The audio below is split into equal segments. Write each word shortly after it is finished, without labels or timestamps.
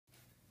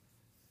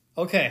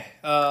Okay,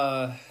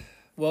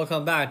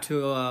 welcome back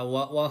to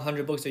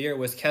 100 Books a Year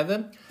with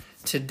Kevin.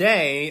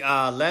 Today,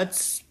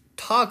 let's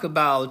talk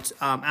about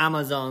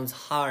Amazon's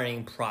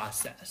hiring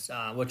process,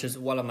 which is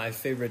one of my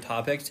favorite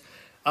topics.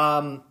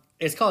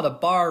 It's called a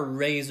bar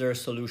raiser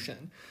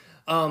solution.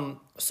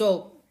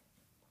 So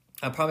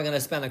I'm probably going to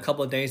spend a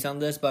couple of days on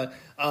this, but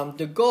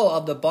the goal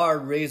of the bar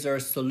raiser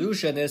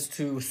solution is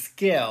to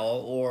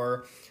scale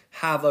or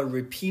have a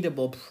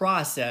repeatable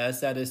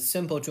process that is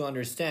simple to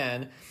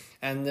understand,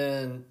 and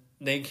then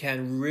they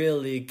can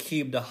really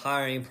keep the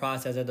hiring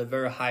process at a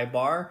very high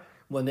bar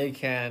when they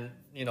can,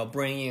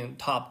 bring in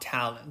top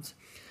talent.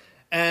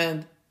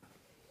 And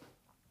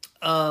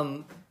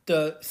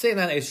the thing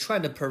that it's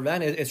trying to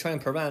prevent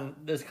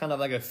this kind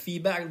of like a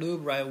feedback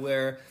loop, right?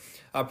 Where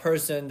a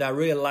person that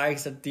really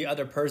likes the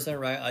other person,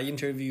 right? An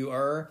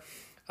interviewer,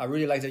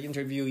 really likes the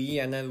interviewee,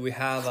 and then we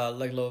have a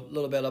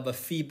little bit of a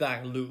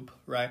feedback loop,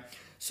 right?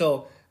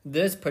 So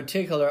this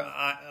particular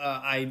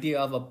idea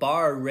of a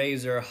bar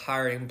raiser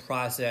hiring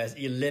process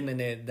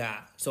eliminate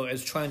that. So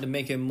it's trying to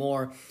make it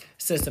more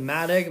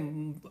systematic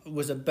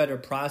with a better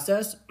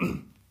process,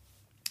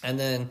 and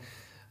then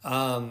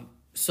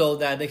so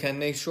that they can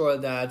make sure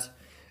that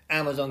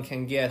Amazon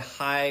can get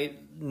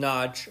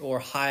high-notch or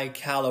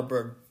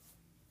high-caliber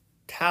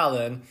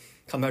talent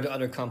compared to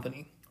other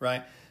company,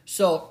 right?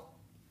 So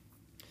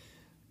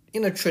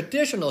in a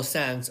traditional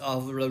sense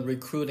of the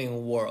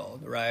recruiting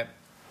world, right?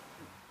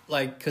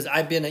 Like, because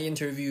I've been an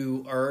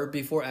interviewer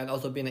before and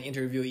also been an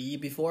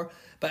interviewee before.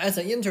 But as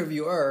an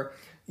interviewer,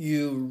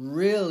 you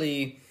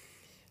really,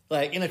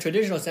 like in a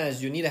traditional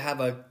sense, you need to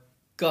have a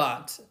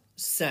gut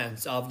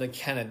sense of the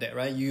candidate,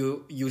 right?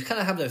 You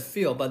kind of have the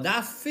feel, but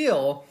that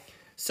feel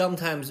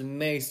sometimes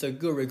makes the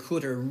good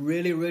recruiter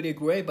really, really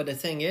great. But the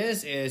thing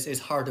is it's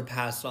hard to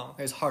pass on.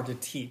 It's hard to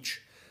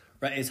teach,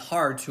 right? It's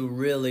hard to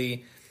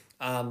really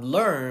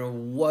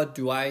learn what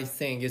do I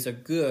think is a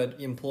good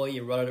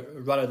employee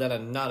rather than a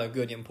not a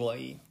good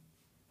employee,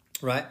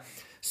 right?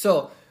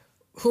 So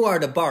who are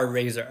the bar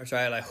raisers,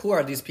 right? Like, who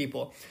are these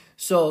people?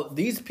 So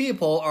these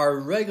people are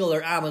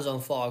regular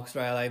Amazon folks,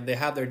 right? Like, they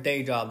have their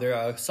day job. They're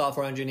a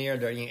software engineer.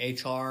 They're in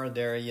HR.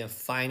 They're in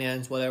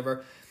finance,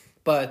 whatever.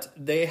 But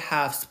they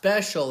have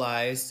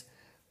specialized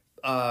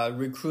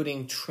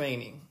recruiting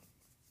training.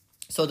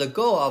 So the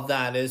goal of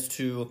that is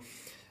to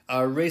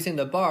raising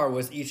the bar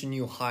with each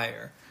new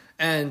hire.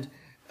 And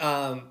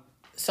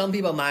some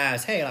people might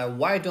ask, hey, like,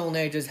 why don't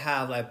they just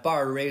have like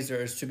bar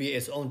raisers to be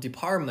its own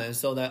department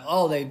so that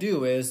all they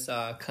do is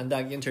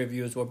conduct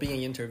interviews or be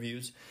in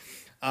interviews?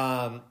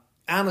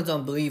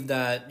 Amazon believe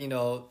that,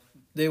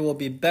 they will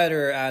be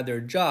better at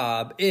their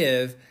job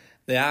if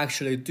they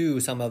actually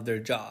do some of their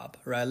job,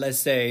 right? Let's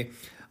say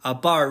a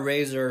bar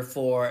raiser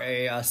for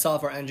a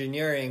software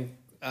engineering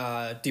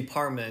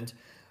department,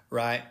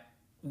 right?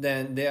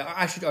 Then they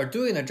are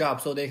doing a job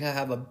so they can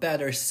have a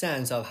better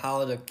sense of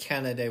how the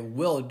candidate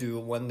will do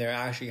when they're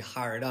actually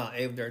hired on,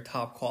 if they're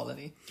top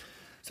quality.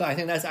 So I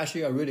think that's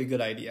actually a really good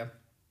idea.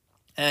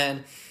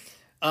 And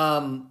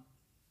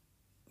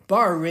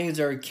bar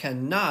raiser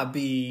cannot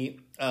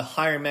be a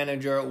hiring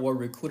manager or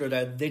recruiter,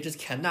 that they just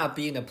cannot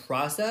be in the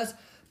process,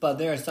 but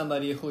they're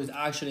somebody who is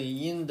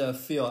actually in the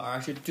field, are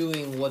actually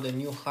doing what the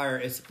new hire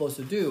is supposed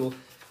to do,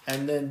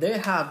 and then they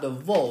have the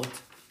vote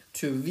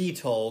to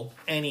veto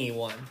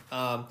anyone.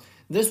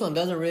 This one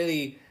doesn't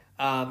really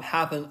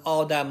happen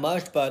all that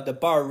much, but the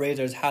bar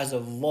raisers has a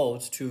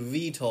vote to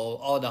veto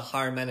all the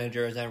hiring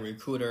managers and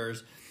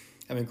recruiters,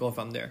 and we go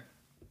from there.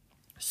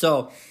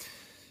 So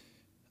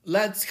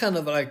let's kind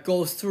of like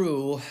go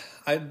through.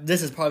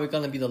 This is probably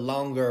going to be the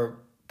longer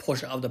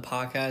portion of the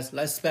podcast.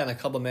 Let's spend a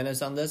couple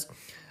minutes on this.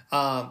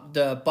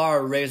 The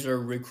bar raiser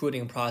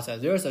recruiting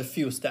process. There's a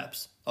few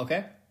steps,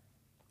 okay?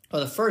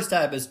 Well, the first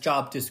step is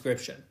job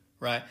description,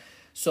 right?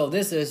 So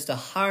this is the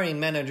hiring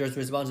manager's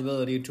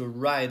responsibility to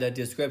write a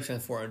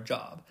description for a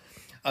job.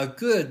 A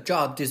good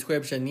job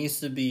description needs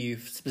to be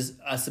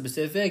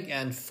specific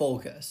and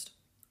focused,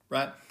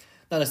 right?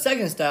 Now the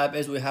second step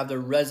is we have the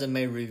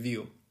resume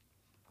review.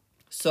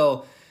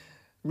 So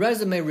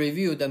resume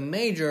review, the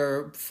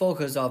major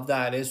focus of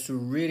that is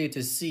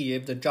to see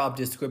if the job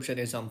description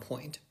is on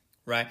point,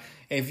 right?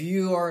 If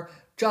your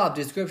job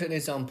description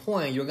is on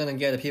point, you're going to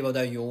get the people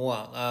that you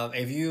want.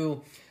 If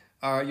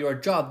your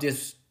job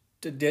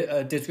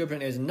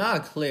description is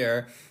not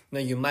clear,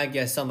 then you might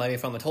get somebody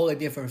from a totally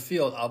different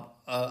field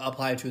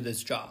apply to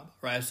this job,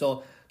 right?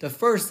 So the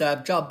first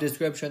step, job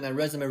description and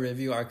resume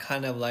review, are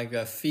kind of like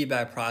a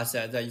feedback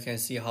process that you can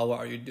see how well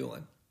are you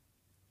doing,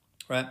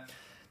 right?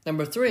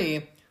 Number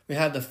 3, we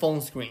have the phone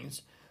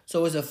screens.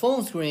 So with the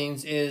phone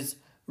screens is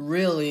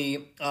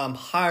really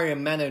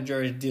hiring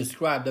manager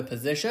describe the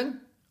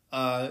position,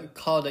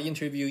 call the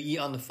interviewee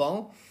on the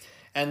phone,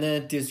 and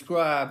then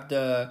describe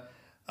the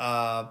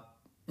hire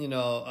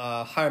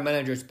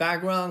manager's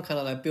background, kind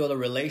of like build a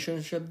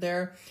relationship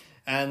there.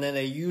 And then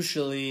they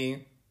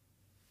usually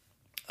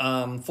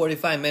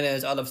 45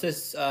 minutes out of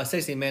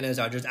 60 minutes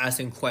are just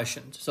asking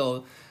questions.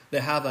 So they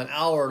have an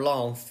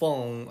hour-long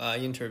phone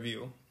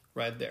interview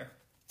right there.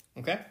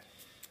 Okay?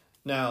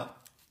 Now,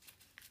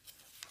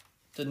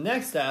 the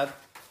next step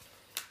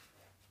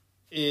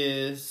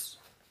is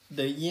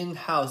the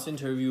in-house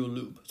interview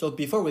loop. So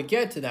before we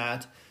get to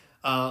that,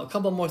 a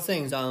couple more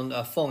things on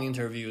phone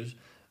interviews.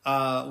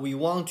 We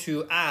want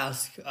to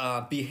ask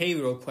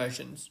behavioral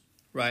questions,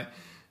 right?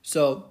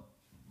 So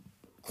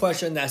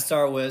question that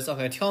start with,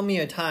 okay, tell me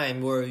a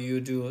time where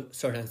you do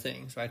certain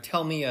things, right?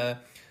 Tell me a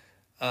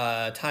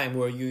time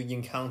where you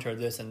encounter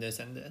this and this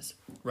and this,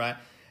 right?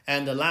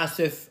 And the last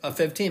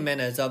 15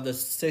 minutes of the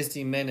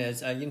 60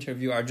 minutes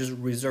interview are just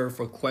reserved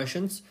for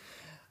questions.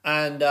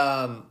 And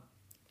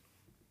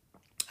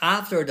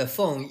after the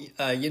phone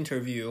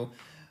interview,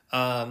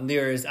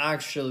 there is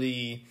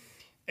actually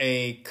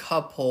a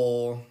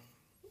couple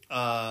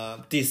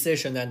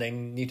decision that they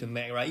need to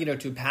make, right? Either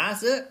to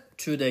pass it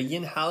to the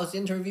in-house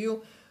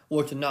interview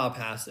or to not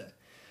pass it.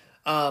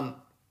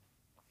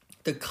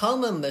 The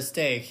common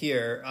mistake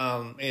here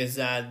is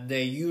that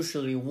they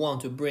usually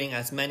want to bring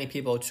as many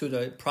people to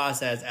the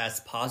process as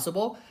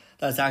possible.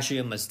 That's actually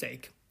a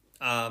mistake.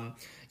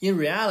 In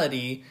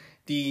reality,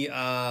 the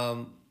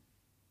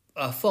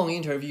phone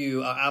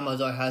interview,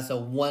 Amazon has a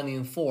 1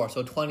 in 4,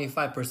 so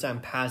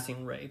 25%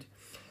 passing rate,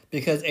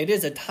 because it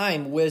is a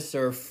time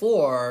waster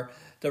for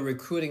the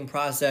recruiting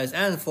process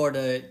and for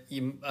the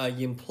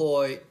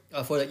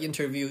for the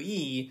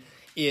interviewee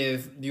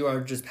if you are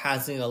just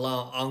passing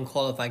along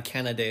unqualified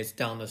candidates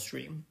down the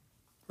stream,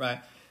 right?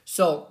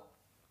 So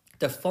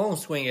the phone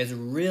screen is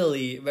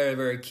really very,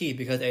 very key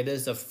because it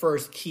is the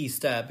first key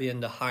step in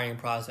the hiring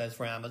process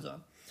for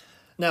Amazon.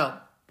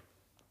 Now,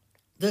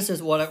 this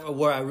is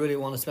where I really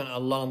want to spend a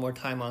lot more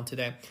time on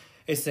today.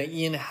 It's the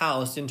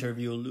in-house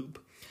interview loop.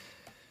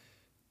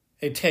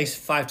 It takes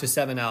 5 to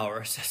 7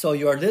 hours. So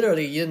you are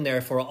literally in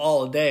there for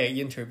all day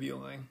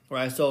interviewing,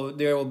 right? So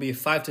there will be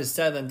 5 to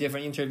 7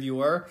 different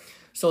interviewers.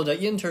 So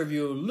the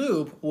interview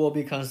loop will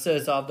be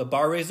consist of the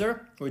bar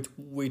raiser, which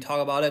we talk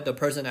about it, the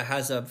person that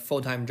has a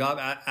full-time job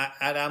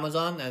at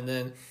Amazon, and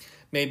then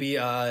maybe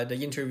the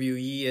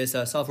interviewee is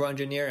a software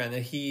engineer and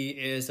he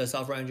is a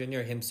software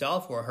engineer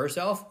himself or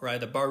herself, right?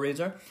 The bar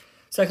raiser.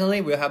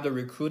 Secondly, we have the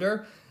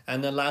recruiter,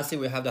 and then lastly,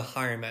 we have the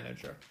hiring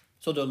manager.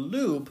 So the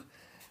loop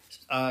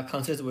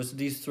consists with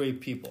these 3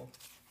 people.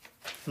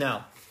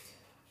 Now,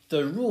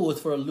 the rules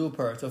for a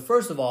looper. So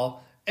first of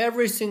all,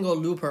 every single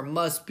looper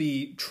must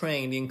be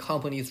trained in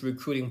company's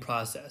recruiting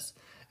process.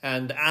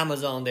 And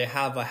Amazon, they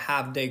have a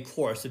half-day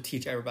course to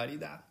teach everybody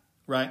that,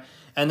 right?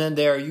 And then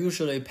they are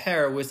usually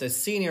paired with a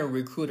senior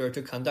recruiter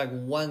to conduct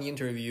 1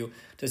 interview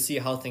to see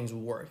how things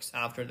works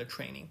after the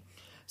training.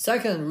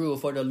 Second rule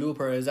for the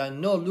looper is that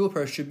no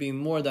looper should be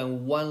more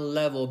than 1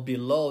 level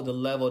below the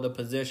level of the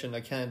position the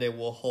candidate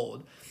will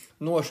hold,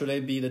 nor should they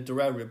be the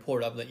direct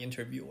report of the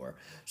interviewer.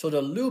 So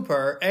the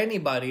looper,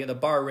 anybody, the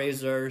bar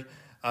raiser,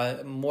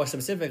 more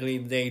specifically,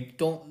 they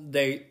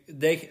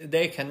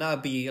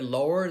cannot be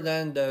lower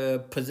than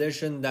the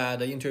position that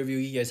the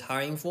interviewee is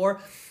hiring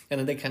for,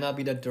 and they cannot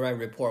be the direct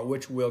report,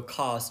 which will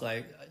cause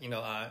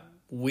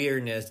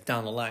weirdness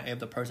down the line if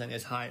the person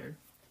is hired,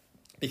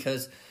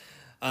 because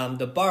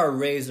the bar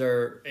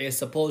raiser is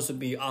supposed to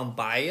be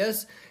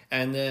unbiased,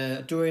 and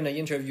then during the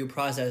interview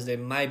process, they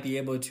might be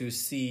able to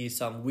see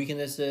some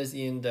weaknesses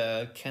in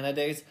the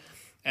candidates,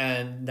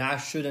 and that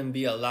shouldn't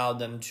be allowed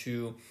them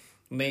to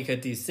make a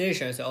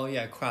decision. So, oh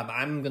yeah, crap,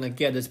 I'm going to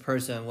get this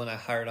person when I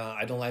hired on.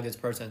 I don't like this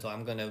person, so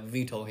I'm going to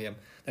veto him.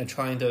 And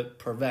trying to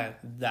prevent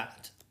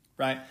that,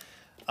 right?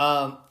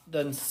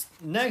 The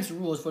next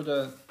rules for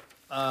the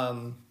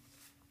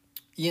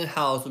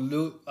in-house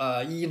loop,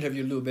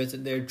 interview loop is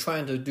they're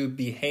trying to do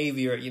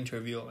behavior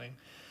interviewing.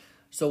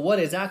 So what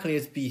exactly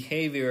is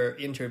behavior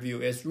interview?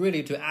 Is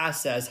really to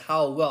assess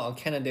how well a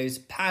candidate's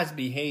past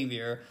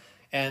behavior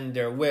and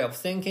their way of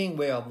thinking,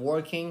 way of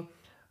working,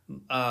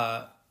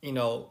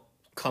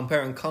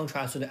 compare and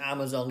contrast to the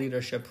Amazon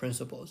leadership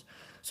principles.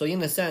 So in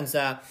the sense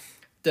that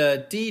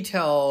the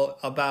detail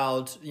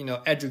about,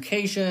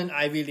 education,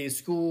 Ivy League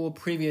school,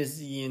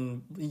 previous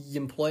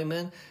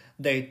employment,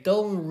 they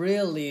don't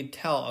really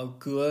tell a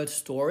good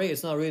story.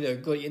 It's not really a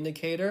good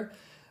indicator.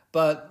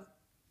 But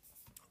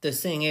the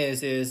thing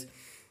is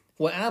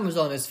what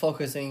Amazon is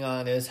focusing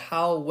on is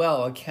how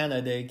well a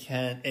candidate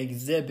can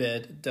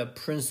exhibit the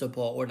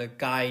principle or the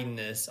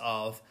guidance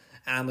of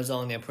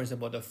Amazonian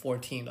principle, the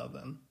 14 of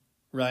them,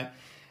 right?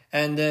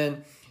 And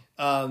then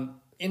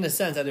in the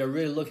sense that they're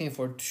really looking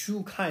for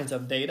 2 kinds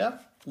of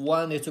data.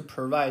 One is to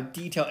provide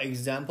detailed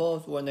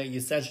examples when they're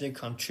essentially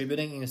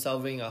contributing in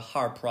solving a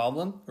hard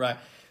problem, right?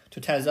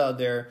 To test out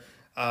their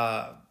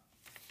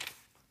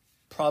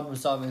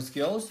problem-solving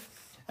skills.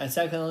 And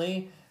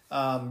secondly,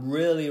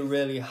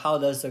 really, how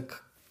does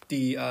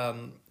the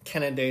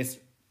candidates,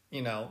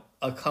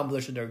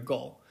 accomplish their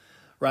goal,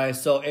 right?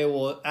 So it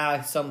will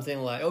ask something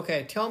like,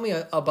 okay, tell me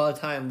about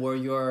a time where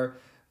you're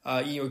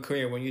in your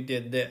career when you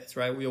did this,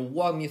 right? Will you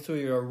walk me through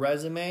your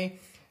resume?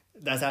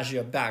 That's actually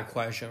a bad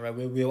question, right?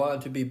 We want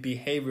it to be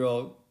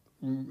behavioral,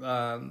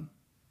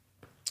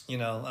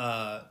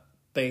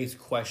 based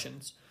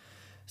questions.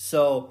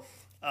 So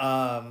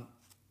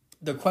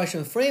the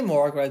question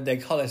framework, right? They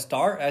call it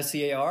STAR,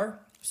 SCAR.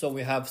 So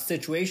we have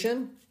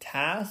situation,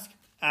 task,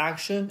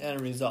 action,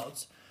 and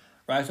results,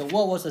 right? So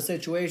what was the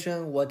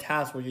situation? What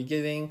tasks were you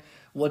giving?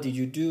 What did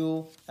you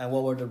do? And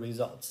what were the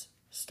results?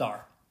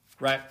 Star,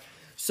 right?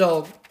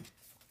 So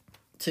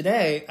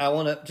today, I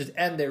want to just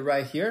end it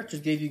right here.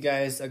 Just give you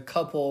guys a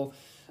couple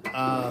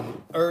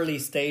early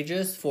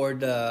stages for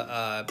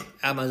the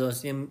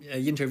Amazon's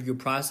interview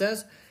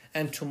process.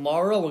 And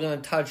tomorrow, we're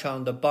going to touch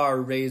on the bar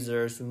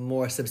raisers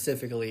more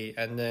specifically,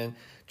 and then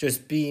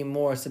just be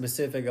more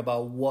specific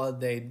about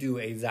what they do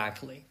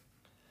exactly.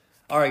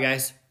 All right,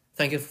 guys.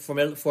 Thank you for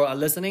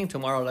listening.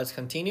 Tomorrow, let's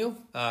continue.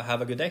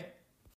 Have a good day.